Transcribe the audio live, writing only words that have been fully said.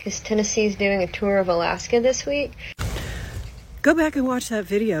Because Tennessee's doing a tour of Alaska this week. Go back and watch that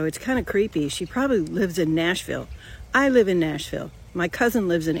video. It's kind of creepy. She probably lives in Nashville. I live in Nashville. My cousin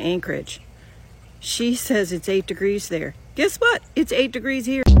lives in Anchorage. She says it's 8 degrees there. Guess what? It's 8 degrees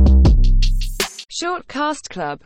here. Short Cast Club.